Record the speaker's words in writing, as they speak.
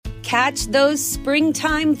Catch those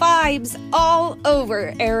springtime vibes all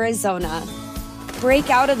over Arizona. Break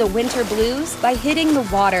out of the winter blues by hitting the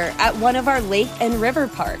water at one of our lake and river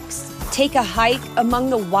parks. Take a hike among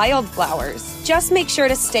the wildflowers. Just make sure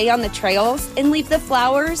to stay on the trails and leave the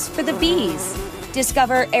flowers for the bees.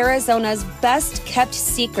 Discover Arizona's best-kept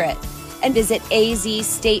secret and visit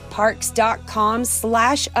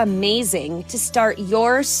azstateparks.com/amazing to start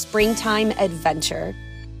your springtime adventure.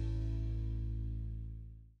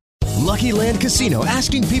 Lucky Land Casino,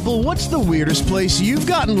 asking people, what's the weirdest place you've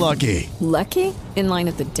gotten lucky? Lucky? In line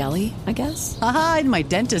at the deli, I guess? Aha, in my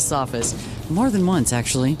dentist's office. More than once,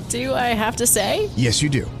 actually. Do I have to say? Yes, you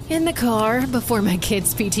do. In the car before my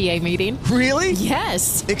kids' PTA meeting. Really?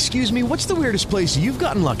 Yes. Excuse me, what's the weirdest place you've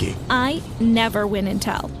gotten lucky? I never win and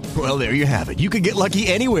tell. Well, there you have it. You can get lucky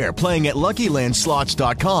anywhere, playing at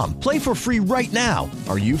LuckyLandSlots.com. Play for free right now.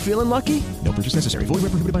 Are you feeling lucky? No purchase necessary. Void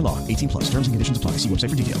where prohibited by law. 18+. Terms and conditions apply. See website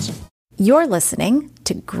for details. You're listening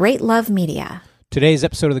to Great Love Media. Today's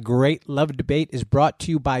episode of the Great Love Debate is brought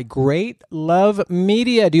to you by Great Love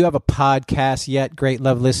Media. Do you have a podcast yet, Great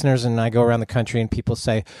Love listeners? And I go around the country and people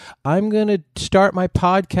say, I'm going to start my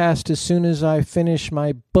podcast as soon as I finish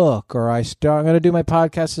my book, or I'm going to do my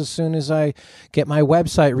podcast as soon as I get my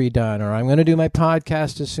website redone, or I'm going to do my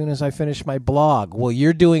podcast as soon as I finish my blog. Well,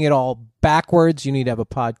 you're doing it all backwards. You need to have a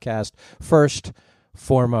podcast first,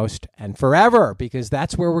 foremost, and forever, because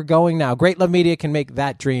that's where we're going now. Great Love Media can make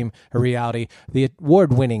that dream a reality. The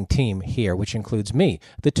award-winning team here, which includes me,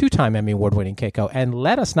 the two-time Emmy award-winning Keiko, and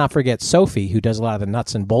let us not forget Sophie, who does a lot of the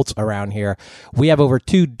nuts and bolts around here. We have over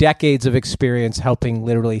 2 decades of experience helping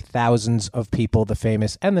literally thousands of people, the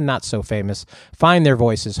famous and the not-so-famous, find their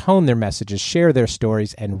voices, hone their messages, share their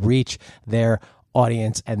stories, and reach their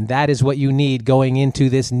audience. And that is what you need going into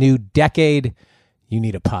this new decade. You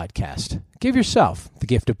need a podcast. Give yourself the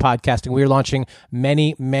gift of podcasting. We are launching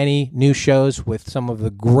many, many new shows with some of the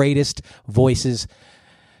greatest voices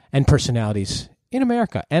and personalities in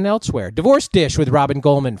America and elsewhere. Divorce Dish with Robin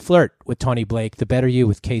Goldman, Flirt with Tony Blake, The Better You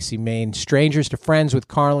with Casey Main, Strangers to Friends with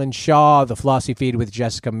Carlin Shaw, The Flossy Feed with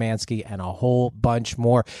Jessica Mansky, and a whole bunch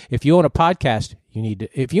more. If you own a podcast,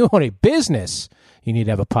 if you own a business, you need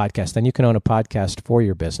to have a podcast. Then you can own a podcast for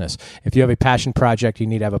your business. If you have a passion project, you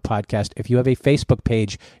need to have a podcast. If you have a Facebook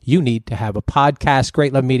page, you need to have a podcast.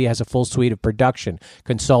 Great Love Media has a full suite of production,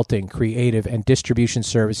 consulting, creative, and distribution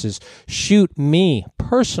services. Shoot me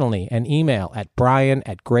personally an email at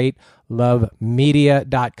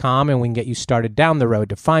brian@greatlovemedia.com, and we can get you started down the road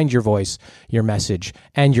to find your voice, your message,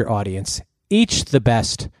 and your audience. Each the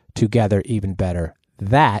best, together even better.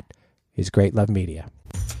 That is Great Love Media.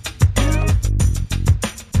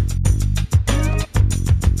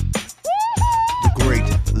 Great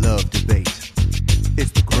Love Debate.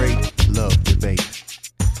 It's the Great Love Debate.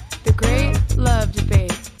 The Great Love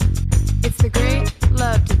Debate. It's the Great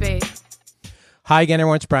Love Debate. Hi again,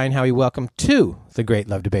 everyone. It's Brian Howie. Welcome to the Great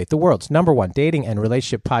Love Debate, the world's #1 dating and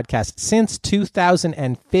relationship podcast since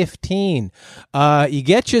 2015. You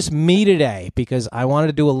get just me today because I wanted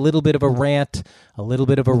to do a little bit of a rant, a little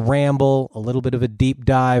bit of a ramble, a little bit of a deep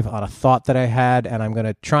dive on a thought that I had, and I'm going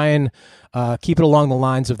to try and keep it along the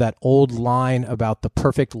lines of that old line about the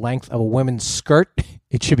perfect length of a woman's skirt.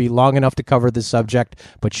 It should be long enough to cover the subject,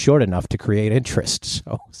 but short enough to create interest.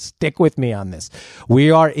 So stick with me on this.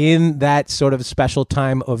 We are in that sort of special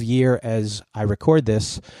time of year as I record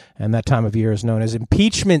this, and that time of year is known as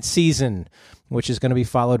impeachment season, which is going to be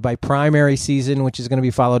followed by primary season, which is going to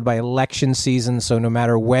be followed by election season. So no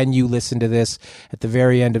matter when you listen to this, at the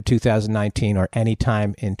very end of 2019 or any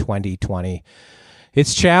time in 2020,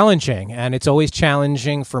 it's challenging, and it's always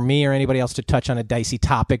challenging for me or anybody else to touch on a dicey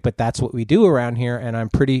topic, but that's what we do around here, and I'm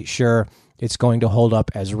pretty sure it's going to hold up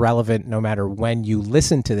as relevant no matter when you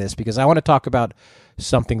listen to this, because I want to talk about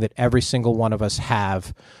something that every single one of us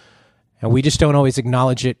have, and we just don't always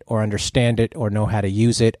acknowledge it or understand it or know how to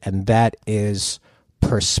use it, and that is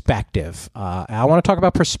perspective. I want to talk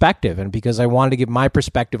about perspective, and because I wanted to give my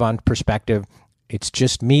perspective on perspective, it's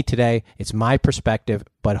just me today. It's my perspective,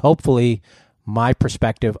 but hopefully my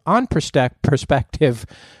perspective on perspective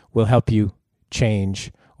will help you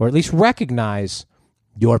change or at least recognize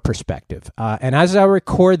your perspective. And as I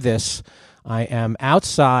record this, I am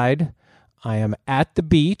outside. I am at the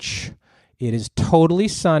beach. It is totally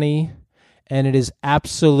sunny, and it is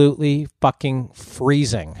absolutely fucking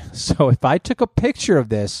freezing. So if I took a picture of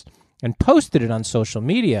this and posted it on social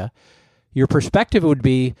media, your perspective would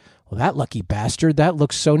be, well, that lucky bastard, that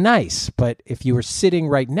looks so nice. But if you were sitting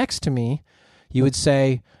right next to me, you would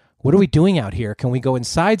say, what are we doing out here? Can we go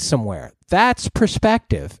inside somewhere? That's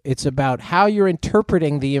perspective. It's about how you're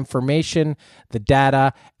interpreting the information, the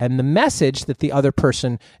data, and the message that the other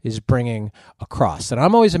person is bringing across. And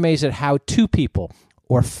I'm always amazed at how two people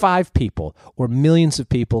or five people or millions of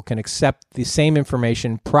people can accept the same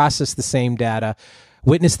information, process the same data,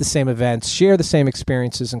 witness the same events, share the same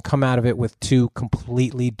experiences, and come out of it with two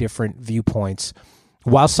completely different viewpoints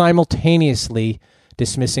while simultaneously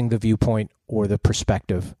dismissing the viewpoint or the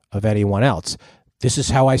perspective of anyone else. This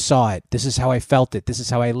is how I saw it. This is how I felt it. This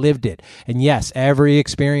is how I lived it. And yes, every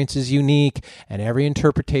experience is unique and every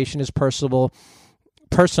interpretation is personal.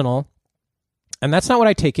 And that's not what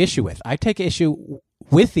I take issue with. I take issue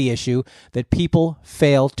with the issue that people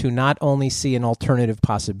fail to not only see an alternative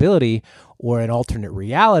possibility or an alternate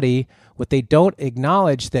reality, but they don't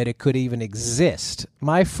acknowledge that it could even exist.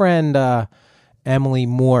 My friend Emily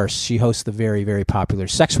Morse, she hosts the very, very popular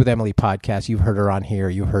Sex with Emily podcast. You've heard her on here.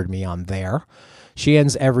 You heard me on there. She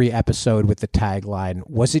ends every episode with the tagline,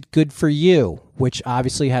 "Was it good for you?" which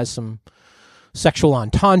obviously has some sexual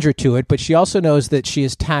entendre to it, but she also knows that she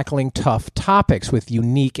is tackling tough topics with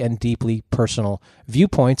unique and deeply personal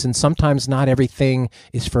viewpoints, and sometimes not everything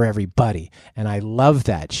is for everybody. And I love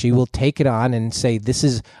that. She will take it on and say, this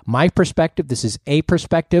is my perspective, this is a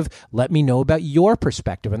perspective, let me know about your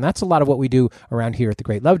perspective. And that's a lot of what we do around here at the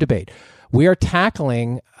Great Love Debate. We are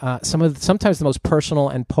tackling sometimes the most personal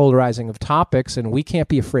and polarizing of topics, and we can't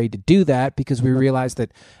be afraid to do that because we realize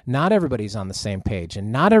that not everybody's on the same page,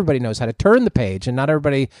 and not everybody knows how to turn the page, and not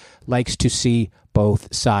everybody likes to see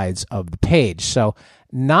both sides of the page. So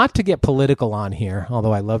not to get political on here,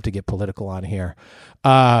 although I love to get political on here,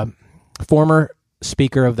 former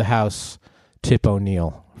Speaker of the House, Tip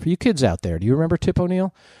O'Neill. For you kids out there, do you remember Tip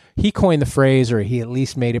O'Neill? He coined the phrase, or he at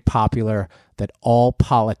least made it popular, that all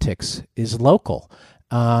politics is local.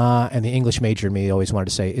 And the English major in me always wanted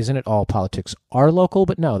to say, isn't it all politics are local?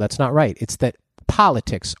 But no, that's not right. It's that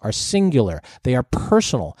politics are singular. They are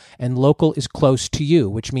personal, and local is close to you,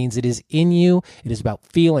 which means it is in you. It is about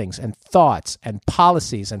feelings and thoughts and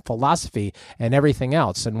policies and philosophy and everything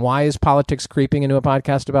else. And why is politics creeping into a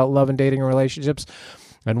podcast about love and dating and relationships?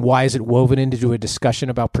 And why is it woven into a discussion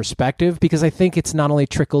about perspective? Because I think it's not only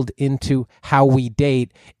trickled into how we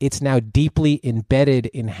date, it's now deeply embedded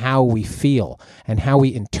in how we feel and how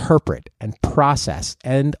we interpret and process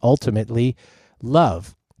and ultimately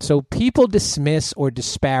love. So people dismiss or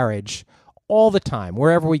disparage all the time,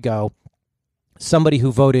 wherever we go, somebody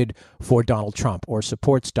who voted for Donald Trump or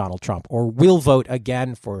supports Donald Trump or will vote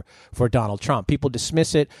again for Donald Trump. People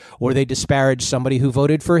dismiss it, or they disparage somebody who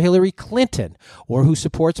voted for Hillary Clinton or who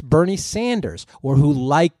supports Bernie Sanders or who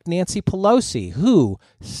liked Nancy Pelosi, who,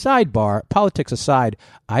 sidebar, politics aside,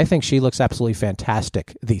 I think she looks absolutely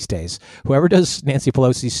fantastic these days. Whoever does Nancy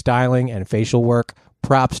Pelosi's styling and facial work,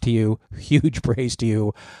 props to you, huge praise to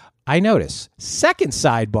you. I notice. Second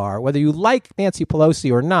sidebar, whether you like Nancy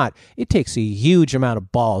Pelosi or not, it takes a huge amount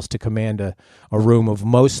of balls to command a room of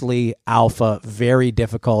mostly alpha, very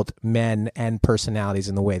difficult men and personalities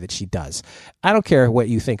in the way that she does. I don't care what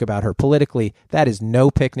you think about her politically. That is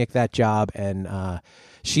no picnic, that job, and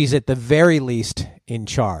she's at the very least in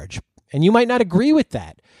charge. And you might not agree with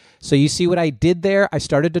that. So you see what I did there? I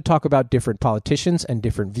started to talk about different politicians and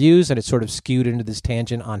different views, and it sort of skewed into this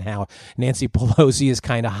tangent on how Nancy Pelosi is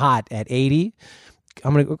kind of hot at 80.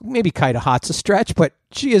 I'm going to maybe kind of hot's a stretch, but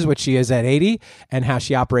she is what she is at 80, and how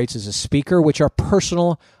she operates as a speaker, which are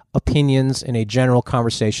personal opinions in a general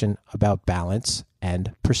conversation about balance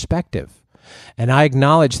and perspective. And I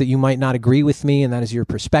acknowledge that you might not agree with me, and that is your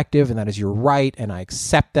perspective, and that is your right, and I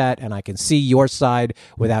accept that, and I can see your side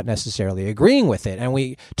without necessarily agreeing with it. And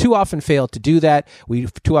we too often fail to do that. We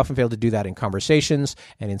too often fail to do that in conversations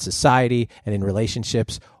and in society and in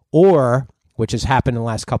relationships, or, which has happened in the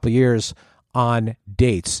last couple of years, on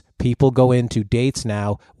dates. People go into dates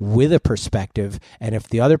now with a perspective, and if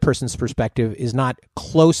the other person's perspective is not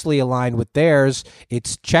closely aligned with theirs,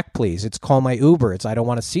 it's check please, it's call my Uber, it's I don't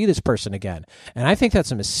want to see this person again. And I think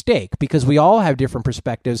that's a mistake, because we all have different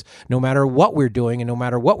perspectives no matter what we're doing and no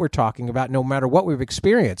matter what we're talking about, no matter what we've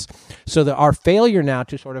experienced. So that our failure now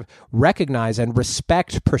to sort of recognize and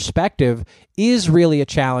respect perspective is really a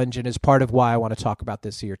challenge, and is part of why I want to talk about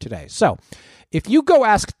this here today. So if you go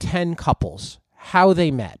ask 10 couples how they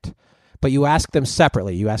met, but you ask them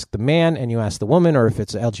separately, you ask the man and you ask the woman, or if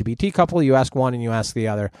it's an LGBT couple, you ask one and you ask the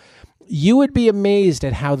other, you would be amazed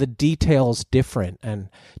at how the details differ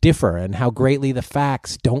and how greatly the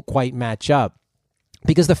facts don't quite match up.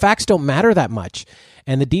 Because the facts don't matter that much,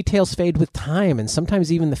 and the details fade with time, and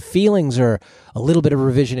sometimes even the feelings are a little bit of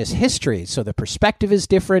revisionist history. So the perspective is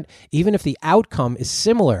different, even if the outcome is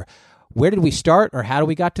similar. Where did we start, or how do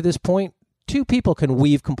we got to this point? two people can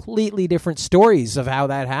weave completely different stories of how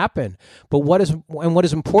that happened. But what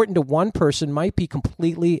is important to one person might be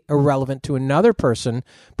completely irrelevant to another person.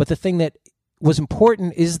 But the thing that was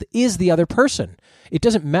important is the other person. It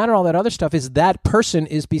doesn't matter all that other stuff, is that person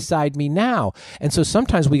is beside me now. And so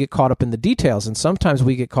sometimes we get caught up in the details, and sometimes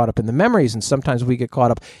we get caught up in the memories, and sometimes we get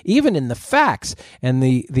caught up even in the facts. And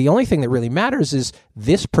the only thing that really matters is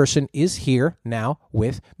this person is here now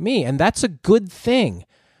with me. And that's a good thing.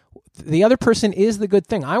 The other person is the good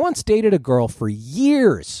thing. I once dated a girl for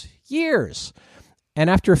years. And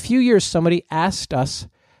after a few years, somebody asked us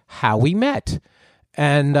how we met.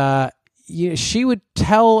 And she would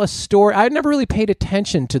tell a story. I never really paid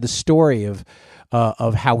attention to the story of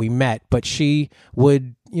how we met, but she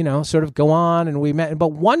would, sort of go on, and we met.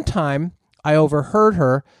 But one time I overheard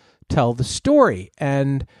her tell the story,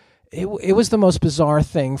 and it was the most bizarre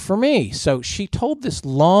thing for me. So she told this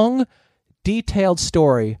long, detailed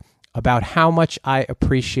story about how much I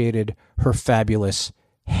appreciated her fabulous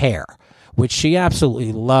hair, which she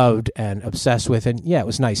absolutely loved and obsessed with. And yeah, it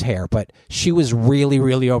was nice hair, but she was really,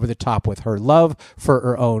 really over the top with her love for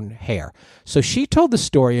her own hair. So she told the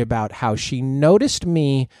story about how she noticed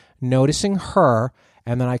me noticing her,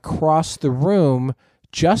 and then I crossed the room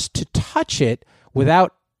just to touch it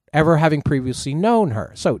without ever having previously known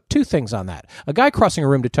her. So 2 things on that. A guy crossing a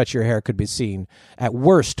room to touch your hair could be seen at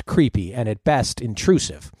worst creepy and at best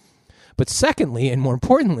intrusive. But secondly, and more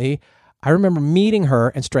importantly, I remember meeting her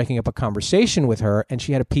and striking up a conversation with her, and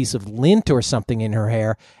she had a piece of lint or something in her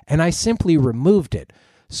hair, and I simply removed it.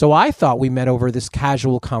 So I thought we met over this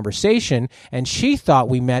casual conversation, and she thought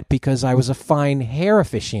we met because I was a fine hair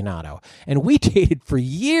aficionado. And we dated for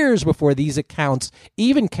years before these accounts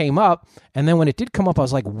even came up, and then when it did come up, I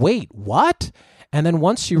was like, wait, what? And then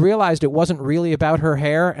once she realized it wasn't really about her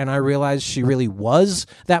hair, and I realized she really was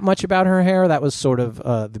that much about her hair, that was sort of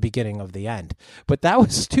the beginning of the end. But that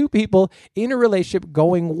was 2 people in a relationship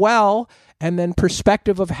going well, and then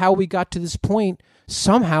perspective of how we got to this point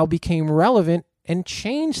somehow became relevant and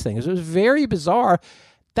changed things. It was very bizarre.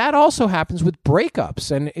 That also happens with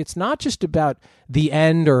breakups, and it's not just about the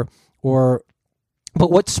end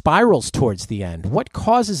but what spirals towards the end, what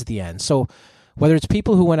causes the end. So whether it's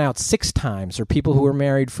people who went out 6 times or people who were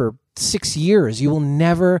married for 6 years, you will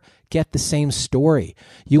never get the same story.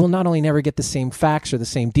 You will not only never get the same facts or the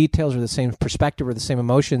same details or the same perspective or the same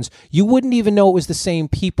emotions, you wouldn't even know it was the same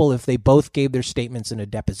people if they both gave their statements in a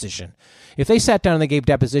deposition. If they sat down and they gave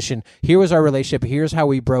deposition, here was our relationship, here's how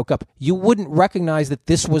we broke up, you wouldn't recognize that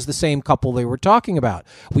this was the same couple they were talking about.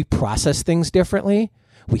 We process things differently.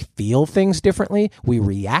 We feel things differently. We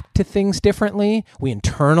react to things differently. We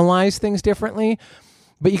internalize things differently.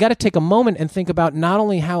 But you got to take a moment and think about not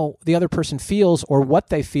only how the other person feels or what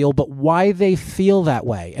they feel, but why they feel that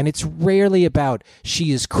way. And it's rarely about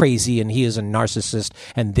she is crazy and he is a narcissist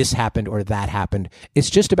and this happened or that happened.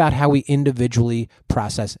 It's just about how we individually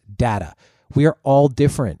process data. We are all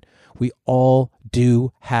different. We all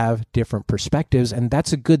do have different perspectives, and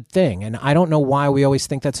that's a good thing. And I don't know why we always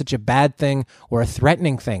think that's such a bad thing or a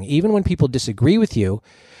threatening thing. Even when people disagree with you,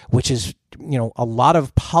 which is, a lot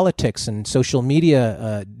of politics and social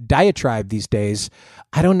media diatribe these days,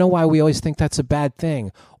 I don't know why we always think that's a bad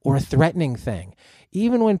thing or a threatening thing.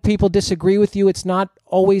 Even when people disagree with you, it's not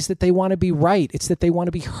always that they want to be right. It's that they want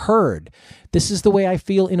to be heard. This is the way I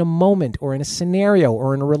feel in a moment or in a scenario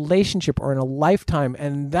or in a relationship or in a lifetime.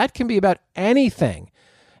 And that can be about anything.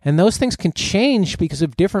 And those things can change because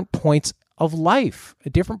of different points of life,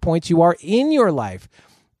 at different points you are in your life.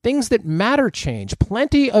 Things that matter change.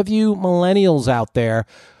 Plenty of you millennials out there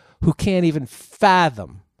who can't even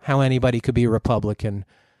fathom how anybody could be a Republican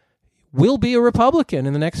will be a Republican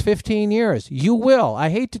in the next 15 years. You will. I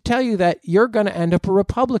hate to tell you that you're going to end up a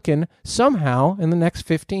Republican somehow in the next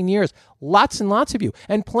 15 years. Lots and lots of you.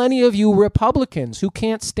 And plenty of you Republicans who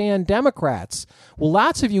can't stand Democrats. Well,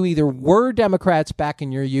 lots of you either were Democrats back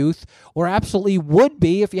in your youth or absolutely would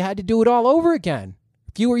be if you had to do it all over again.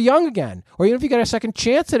 If you were young again, or even if you got a second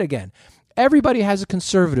chance at it again. Everybody has a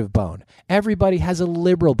conservative bone. Everybody has a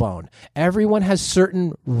liberal bone. Everyone has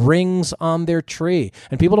certain rings on their tree.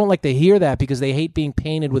 And people don't like to hear that because they hate being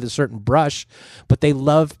painted with a certain brush, but they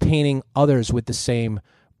love painting others with the same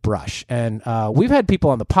brush. And we've had people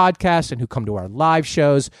on the podcast and who come to our live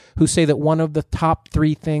shows who say that one of the top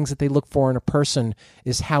 3 things that they look for in a person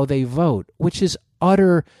is how they vote, which is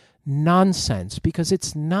utter nonsense because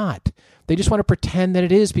it's not. They just want to pretend that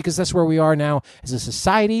it is because that's where we are now as a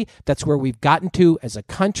society. That's where we've gotten to as a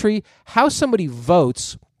country. How somebody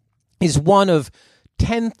votes is one of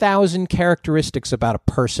 10,000 characteristics about a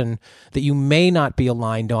person that you may not be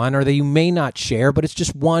aligned on or that you may not share, but it's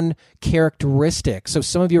just one characteristic. So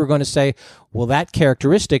some of you are going to say, well, that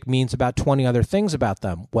characteristic means about 20 other things about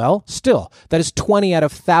them. Well, still, that is 20 out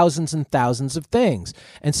of thousands and thousands of things.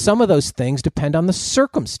 And some of those things depend on the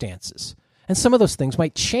circumstances. And some of those things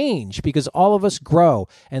might change because all of us grow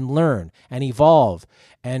and learn and evolve.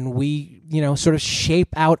 And we, sort of shape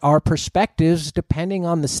out our perspectives depending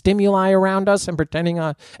on the stimuli around us and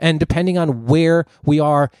depending on where we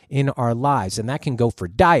are in our lives. And that can go for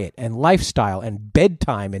diet and lifestyle and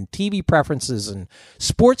bedtime and TV preferences and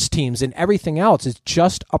sports teams and everything else. It's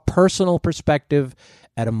just a personal perspective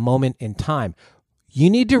at a moment in time. You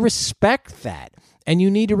need to respect that. And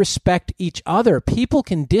you need to respect each other. People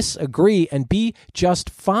can disagree and be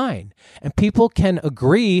just fine. And people can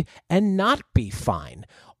agree and not be fine.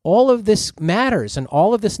 All of this matters, and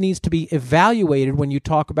all of this needs to be evaluated when you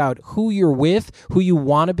talk about who you're with, who you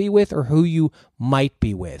want to be with, or who you might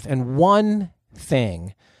be with. And one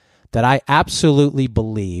thing that I absolutely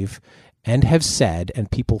believe and have said,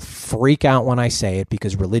 and people freak out when I say it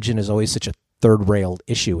because religion is always such a third-railed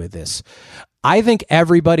issue with this. I think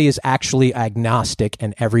everybody is actually agnostic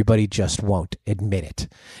and everybody just won't admit it.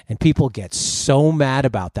 And people get so mad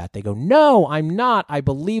about that. They go, no, I'm not. I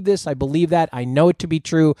believe this. I believe that. I know it to be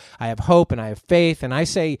true. I have hope and I have faith. And I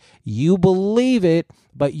say, you believe it,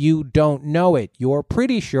 but you don't know it. You're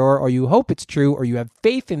pretty sure, or you hope it's true, or you have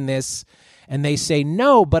faith in this. And they say,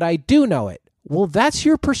 no, but I do know it. Well, that's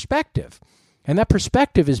your perspective. And that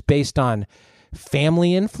perspective is based on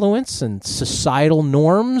family influence and societal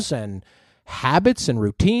norms and habits and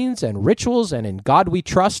routines and rituals and in God we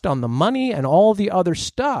trust on the money and all the other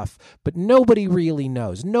stuff. But nobody really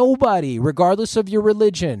knows. Nobody, regardless of your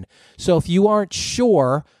religion. So if you aren't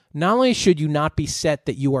sure, not only should you not be set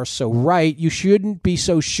that you are so right, you shouldn't be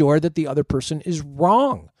so sure that the other person is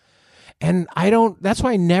wrong. And that's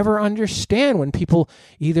why I never understand when people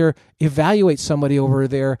either evaluate somebody over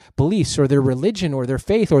their beliefs or their religion or their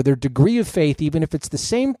faith or their degree of faith, even if it's the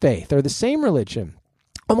same faith or the same religion.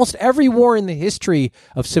 Almost every war in the history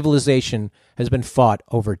of civilization has been fought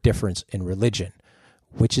over difference in religion,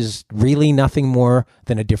 which is really nothing more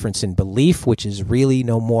than a difference in belief, which is really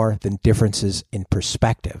no more than differences in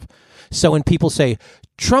perspective. So when people say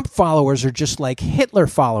Trump followers are just like Hitler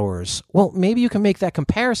followers, well, maybe you can make that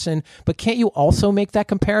comparison, but can't you also make that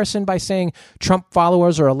comparison by saying Trump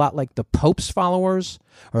followers are a lot like the Pope's followers,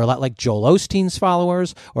 or a lot like Joel Osteen's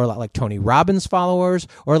followers, or a lot like Tony Robbins' followers,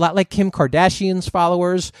 or a lot like Kim Kardashian's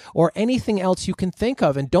followers, or anything else you can think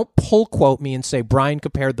of. And don't pull quote me and say Brian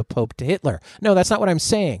compared the Pope to Hitler. No, that's not what I'm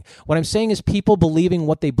saying. What I'm saying is people believing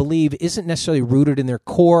what they believe isn't necessarily rooted in their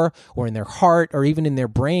core or in their heart or even in their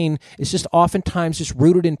brain. It's just oftentimes just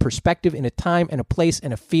rooted in perspective, in a time and a place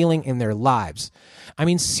and a feeling in their lives. I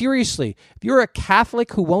mean, seriously, if you're a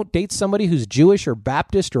Catholic who won't date somebody who's Jewish or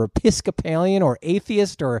Baptist or Episcopalian or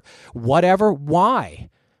atheist or whatever, why?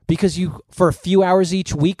 Because for a few hours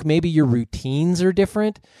each week, maybe your routines are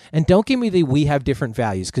different. And don't give me the we have different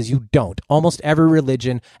values, because you don't. Almost every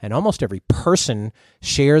religion and almost every person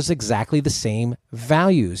shares exactly the same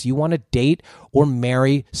values. You want to date or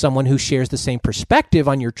marry someone who shares the same perspective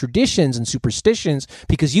on your traditions and superstitions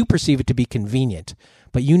because you perceive it to be convenient.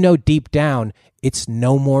 But you know deep down, it's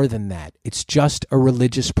no more than that. It's just a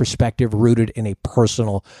religious perspective rooted in a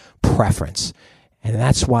personal preference. And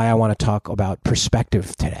that's why I want to talk about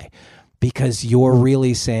perspective today, because you're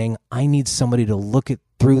really saying, I need somebody to look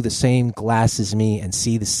through the same glass as me and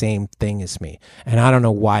see the same thing as me. And I don't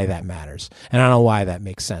know why that matters. And I don't know why that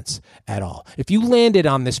makes sense at all. If you landed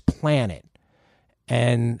on this planet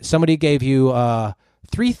and somebody gave you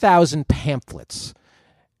 3,000 pamphlets,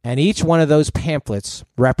 and each one of those pamphlets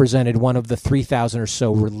represented one of the 3,000 or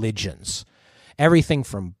so religions, everything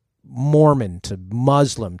from Mormon to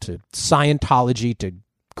Muslim to Scientology to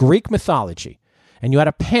Greek mythology, and you had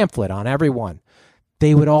a pamphlet on every one,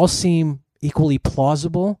 they would all seem equally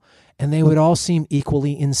plausible and they would all seem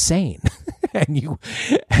equally insane. and you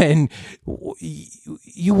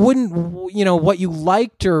wouldn't, what you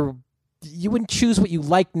liked, or you wouldn't choose what you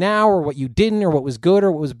like now or what you didn't or what was good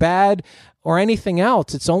or what was bad or anything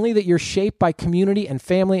else. It's only that you're shaped by community and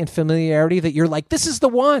family and familiarity that you're like, this is the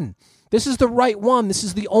one. This is the right one. This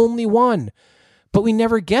is the only one. But we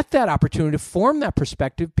never get that opportunity to form that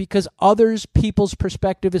perspective because people's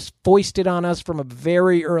perspective is foisted on us from a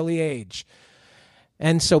very early age.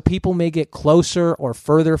 And so people may get closer or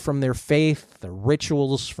further from their faith, the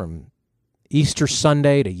rituals from Easter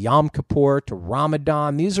Sunday to Yom Kippur to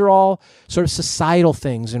Ramadan. These are all sort of societal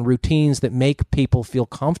things and routines that make people feel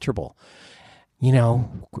comfortable.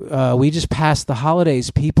 We just passed the holidays.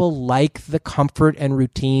 People like the comfort and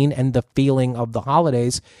routine and the feeling of the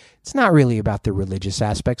holidays. It's not really about the religious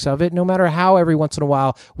aspects of it, no matter how every once in a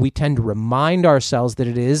while we tend to remind ourselves that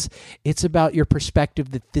it is. It's about your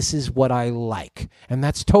perspective that this is what I like, and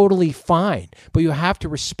that's totally fine. But you have to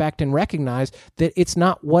respect and recognize that it's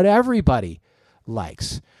not what everybody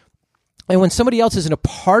likes. And when somebody else isn't a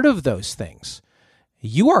part of those things,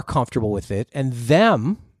 you are comfortable with it, and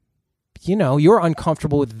them, you're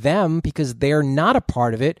uncomfortable with them because they're not a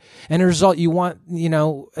part of it. And as a result,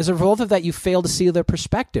 as a result of that, you fail to see their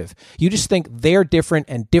perspective. You just think they're different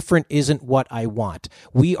and different isn't what I want.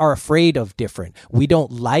 We are afraid of different. We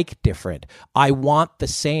don't like different. I want the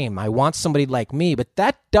same. I want somebody like me, but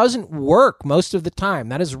that doesn't work most of the time.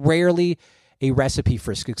 That is rarely a recipe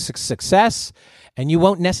for success. And you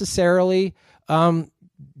won't necessarily,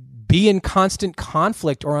 be in constant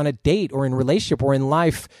conflict or on a date or in relationship or in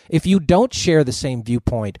life if you don't share the same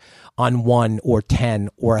viewpoint on 1 or 10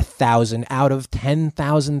 or 1,000 out of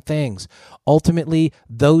 10,000 things. Ultimately,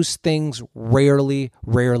 those things rarely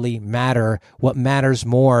matter. What matters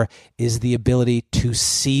more is the ability to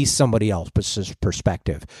see somebody else's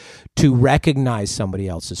perspective, to recognize somebody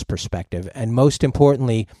else's perspective, and most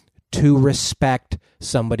importantly, to respect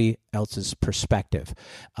somebody else's perspective.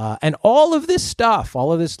 And all of this stuff,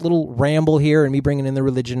 all of this little ramble here and me bringing in the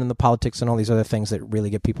religion and the politics and all these other things that really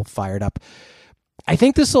get people fired up, I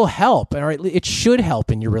think this will help. And it should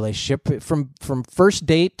help in your relationship from first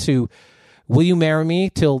date to will you marry me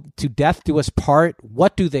to death do us part.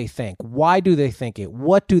 What do they think? Why do they think it?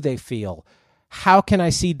 What do they feel? How can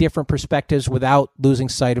I see different perspectives without losing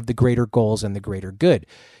sight of the greater goals and the greater good?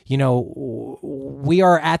 We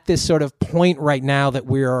are at this sort of point right now that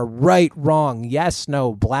we are right, wrong, yes,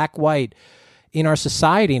 no, black, white in our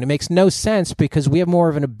society. And it makes no sense because we have more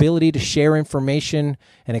of an ability to share information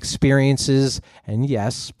and experiences and,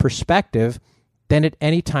 yes, perspective than at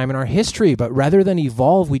any time in our history. But rather than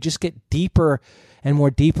evolve, we just get deeper and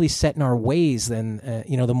more deeply set in our ways. Then,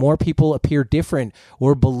 the more people appear different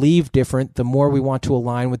or believe different, the more we want to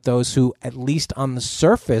align with those who, at least on the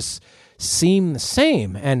surface, seem the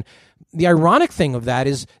same. And the ironic thing of that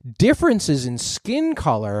is differences in skin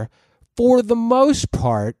color, for the most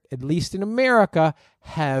part, at least in America,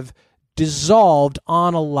 have dissolved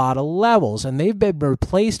on a lot of levels, and they've been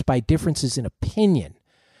replaced by differences in opinion.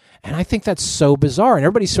 And I think that's so bizarre. And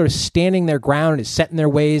everybody's sort of standing their ground and is set in their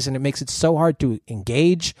ways, and it makes it so hard to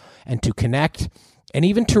engage and to connect and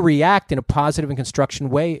even to react in a positive and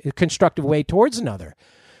constructive way towards another.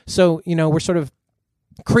 So, we're sort of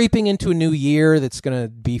creeping into a new year that's going to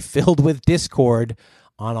be filled with discord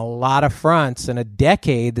on a lot of fronts, and a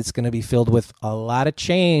decade that's going to be filled with a lot of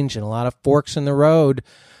change and a lot of forks in the road.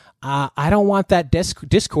 I don't want that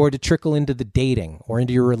discord to trickle into the dating or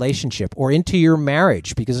into your relationship or into your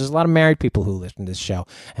marriage, because there's a lot of married people who listen to this show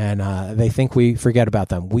and they think we forget about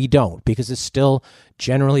them. We don't, because it's still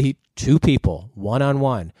generally two people,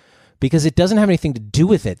 one-on-one, because it doesn't have anything to do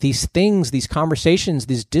with it. These things, these conversations,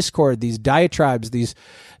 these discord, these diatribes, these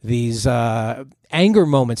anger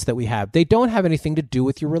moments that we have, they don't have anything to do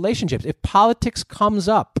with your relationships. If politics comes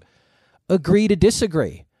up, agree to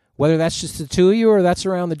disagree. Whether that's just the two of you or that's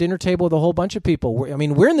around the dinner table with a whole bunch of people.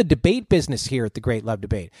 We're in the debate business here at the Great Love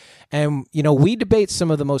Debate. And, we debate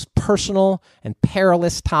some of the most personal and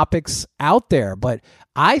perilous topics out there. But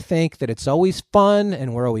I think that it's always fun,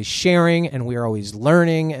 and we're always sharing, and we are always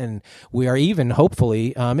learning, and we are even,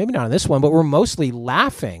 hopefully, maybe not on this one, but we're mostly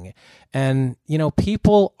laughing. And,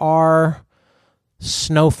 people are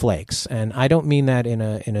snowflakes, and I don't mean that in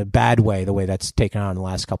a bad way, the way that's taken on in the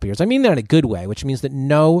last couple of years. I mean that in a good way, which means that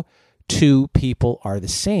no two people are the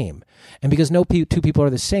same. And because no two people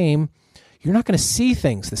are the same, you're not going to see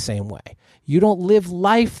things the same way. You don't live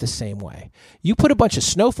life the same way. You put a bunch of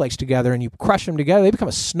snowflakes together and you crush them together, they become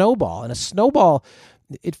a snowball. And a snowball,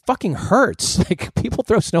 it fucking hurts. Like, people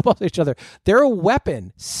throw snowballs at each other. They're a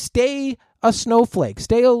weapon. Stay a snowflake.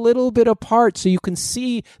 Stay a little bit apart so you can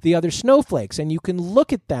see the other snowflakes and you can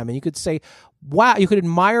look at them and you could say, wow, you could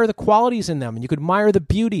admire the qualities in them and you could admire the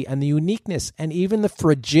beauty and the uniqueness and even the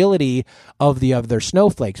fragility of the other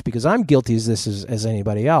snowflakes, because I'm guilty as this as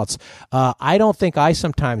anybody else. I don't think I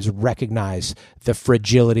sometimes recognize the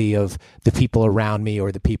fragility of the people around me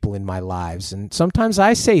or the people in my lives. And sometimes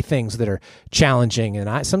I say things that are challenging,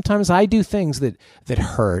 and sometimes I do things that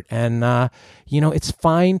hurt. And, it's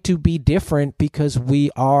fine to be different, because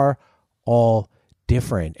we are all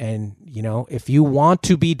different. And, if you want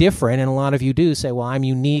to be different, and a lot of you do say, well, I'm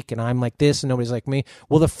unique and I'm like this and nobody's like me.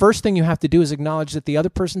 Well, the first thing you have to do is acknowledge that the other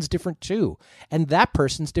person's different too. And that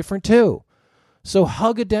person's different too. So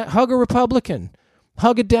hug a Republican,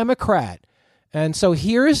 hug a Democrat, And so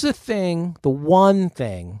here's the thing, the one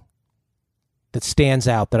thing that stands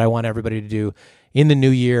out that I want everybody to do in the new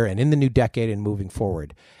year and in the new decade and moving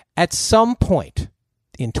forward. At some point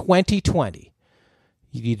in 2020,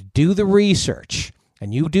 you need to do the research,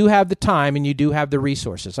 and you do have the time and you do have the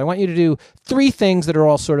resources. I want you to do 3 things that are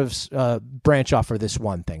all sort of branch off of this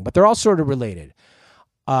one thing, but they're all sort of related.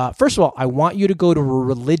 First of all, I want you to go to a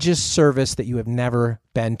religious service that you have never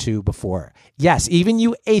been to before. Yes, even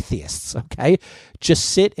you atheists, okay? Just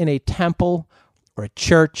sit in a temple or a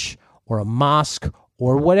church or a mosque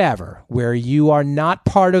or whatever where you are not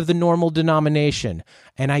part of the normal denomination.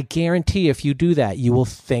 And I guarantee if you do that, you will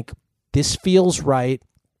think, this feels right,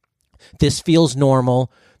 this feels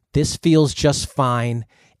normal, this feels just fine,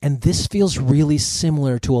 and this feels really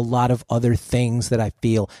similar to a lot of other things that I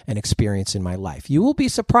feel and experience in my life. You will be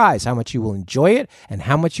surprised how much you will enjoy it and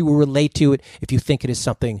how much you will relate to it if you think it is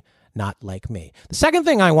something not like me. The second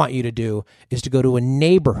thing I want you to do is to go to a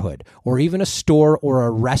neighborhood or even a store or a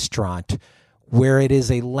restaurant where it is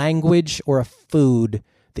a language or a food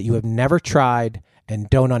that you have never tried and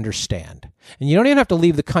don't understand. And you don't even have to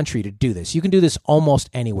leave the country to do this. You can do this almost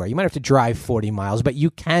anywhere. You might have to drive 40 miles, but you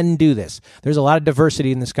can do this. There's a lot of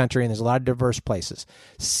diversity in this country, and there's a lot of diverse places.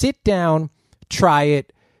 Sit down, try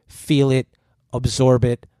it, feel it, absorb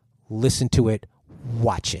it, listen to it,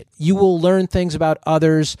 watch it. You will learn things about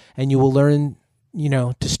others, and you will learn,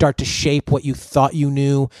 to start to shape what you thought you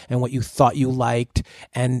knew and what you thought you liked,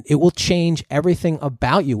 and it will change everything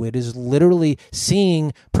about you. It is literally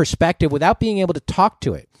seeing perspective without being able to talk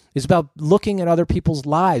to it. It's about looking at other people's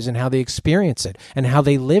lives and how they experience it and how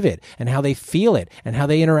they live it and how they feel it and how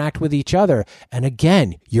they interact with each other. And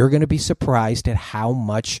again, you're going to be surprised at how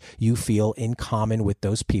much you feel in common with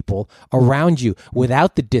those people around you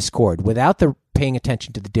without the discord, without the paying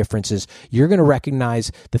attention to the differences. You're going to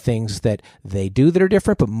recognize the things that they do that are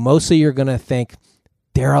different, but mostly you're going to think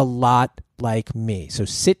they're a lot like me. So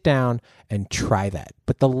sit down and try that.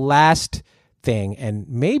 But the last thing, and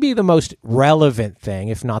maybe the most relevant thing,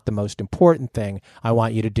 if not the most important thing I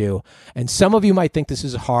want you to do, and some of you might think this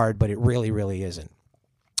is hard, but it really, really isn't.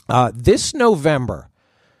 This November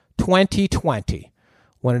 2020,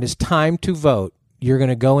 when it is time to vote, you're going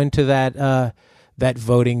to go into that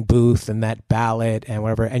voting booth and that ballot and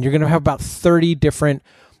whatever, and you're going to have about 30 different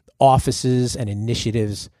offices and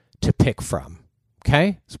initiatives to pick from.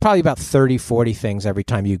 Okay? It's probably about 30, 40 things every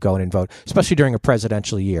time you go in and vote, especially during a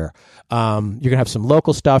presidential year. You're going to have some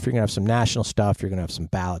local stuff. You're going to have some national stuff. You're going to have some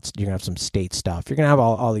ballots. You're going to have some state stuff. You're going to have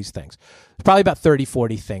all these things. There's probably about 30,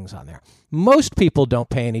 40 things on there. Most people don't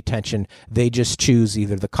pay any attention. They just choose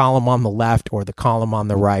either the column on the left or the column on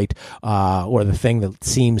the right, or the thing that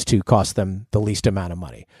seems to cost them the least amount of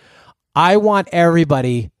money. I want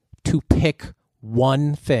everybody to pick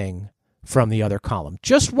one thing from the other column.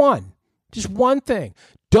 Just one. Just one thing.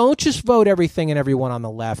 Don't just vote everything and everyone on the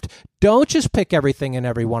left. Don't just pick everything and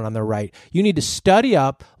everyone on the right. You need to study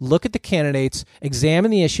up, look at the candidates, examine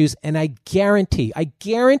the issues, and I guarantee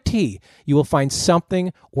you will find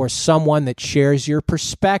something or someone that shares your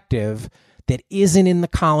perspective that isn't in the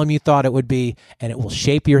column you thought it would be, and it will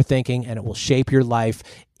shape your thinking and it will shape your life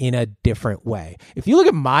in a different way. If you look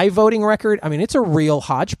at my voting record, I mean, it's a real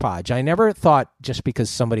hodgepodge. I never thought just because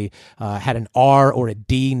somebody had an R or a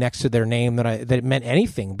D next to their name that it meant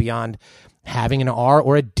anything beyond having an R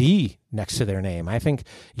or a D next to their name. I think,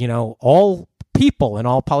 all people and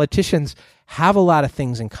all politicians have a lot of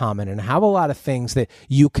things in common and have a lot of things that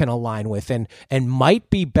you can align with and might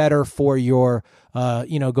be better for your,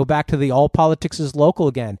 go back to the all politics is local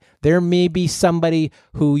again. There may be somebody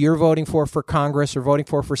who you're voting for Congress or voting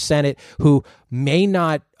for Senate who may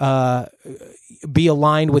not be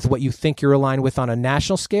aligned with what you think you're aligned with on a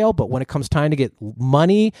national scale, but when it comes time to get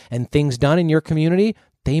money and things done in your community,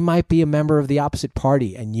 they might be a member of the opposite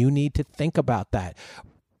party, and you need to think about that.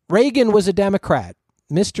 Reagan was a Democrat.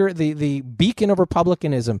 The beacon of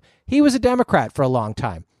republicanism. He was a Democrat for a long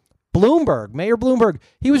time. Mayor Bloomberg,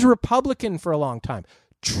 he was a Republican for a long time.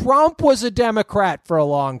 Trump was a Democrat for a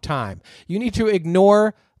long time. You need to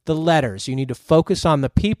ignore the letters. You need to focus on the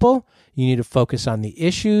people. You need to focus on the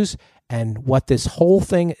issues. And what this whole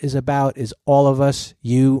thing is about is all of us,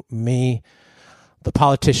 you, me, the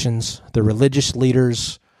politicians, the religious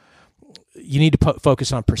leaders. You need to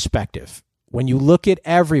focus on perspective. When you look at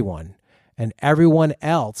everyone and everyone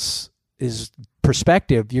else's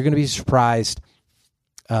perspective, you're going to be surprised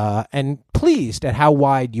and pleased at how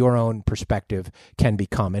wide your own perspective can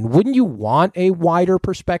become. And wouldn't you want a wider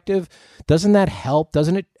perspective? Doesn't that help?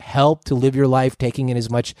 Doesn't it help to live your life taking in as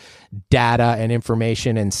much data and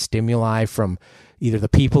information and stimuli from, either the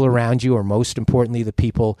people around you or, most importantly, the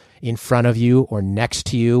people in front of you or next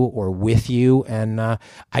to you or with you. And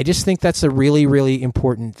I just think that's a really, really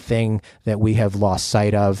important thing that we have lost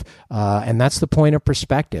sight of. And that's the point of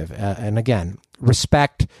perspective. And again,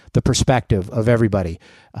 respect the perspective of everybody.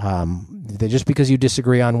 Just because you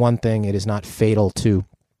disagree on one thing, it is not fatal to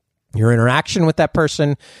your interaction with that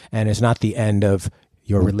person, and is not the end of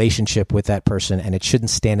your relationship with that person, and it shouldn't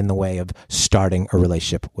stand in the way of starting a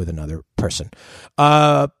relationship with another person.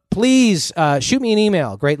 Please shoot me an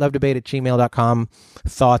email, greatlovedebate@gmail.com.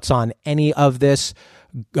 Thoughts on any of this.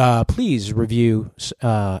 Please review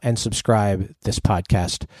and subscribe this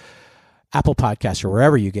podcast, Apple Podcasts, or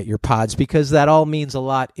wherever you get your pods, because that all means a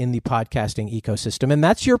lot in the podcasting ecosystem. And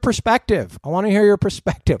that's your perspective. I want to hear your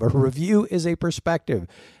perspective. A review is a perspective.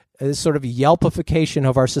 This sort of Yelpification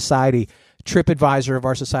of our society, TripAdvisor of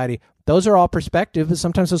our society. Those are all perspectives, but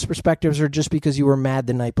sometimes those perspectives are just because you were mad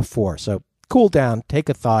the night before. So cool down, take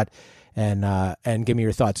a thought, and give me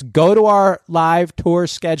your thoughts. Go to our live tour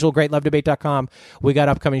schedule, greatlovedebate.com. We got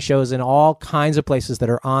upcoming shows in all kinds of places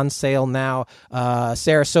that are on sale now.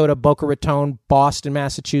 Sarasota, Boca Raton, Boston,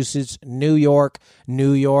 Massachusetts, New York,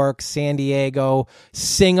 San Diego,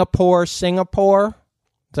 Singapore.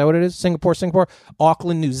 Is that what it is? Singapore,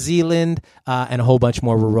 Auckland, New Zealand, and a whole bunch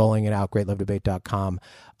more. We're rolling it out, greatlovedebate.com.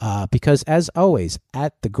 Because as always,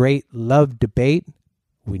 at the Great Love Debate,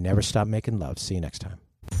 we never stop making love. See you next time.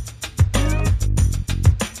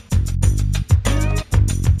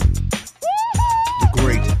 The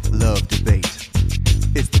Great Love Debate.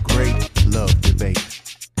 It's the Great Love Debate.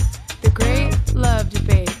 The Great Love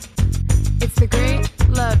Debate. It's the Great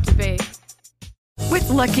Love Debate. With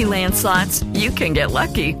Lucky Land Slots, you can get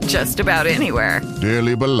lucky just about anywhere.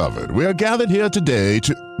 Dearly beloved, we are gathered here today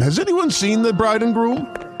to... Has anyone seen the bride and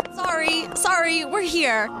groom? Sorry, we're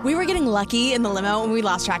here. We were getting lucky in the limo and we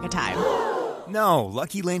lost track of time. No,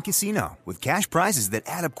 Lucky Land Casino, with cash prizes that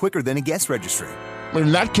add up quicker than a guest registry.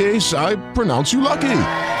 In that case, I pronounce you lucky.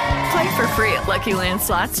 Play for free at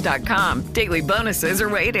LuckyLandSlots.com. Daily bonuses are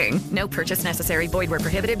waiting. No purchase necessary. Void where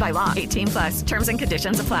prohibited by law. 18+. Terms and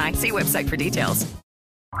conditions apply. See website for details.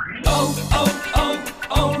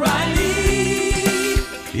 O'Reilly.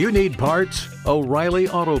 You need parts? O'Reilly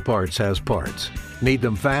Auto Parts has parts. Need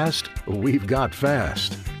them fast? We've got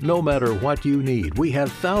fast. No matter what you need, we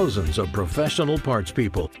have thousands of professional parts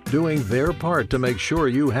people doing their part to make sure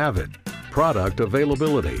you have it. Product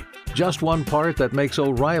availability. Just one part that makes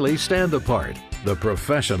O'Reilly stand apart. The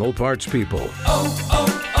professional parts people.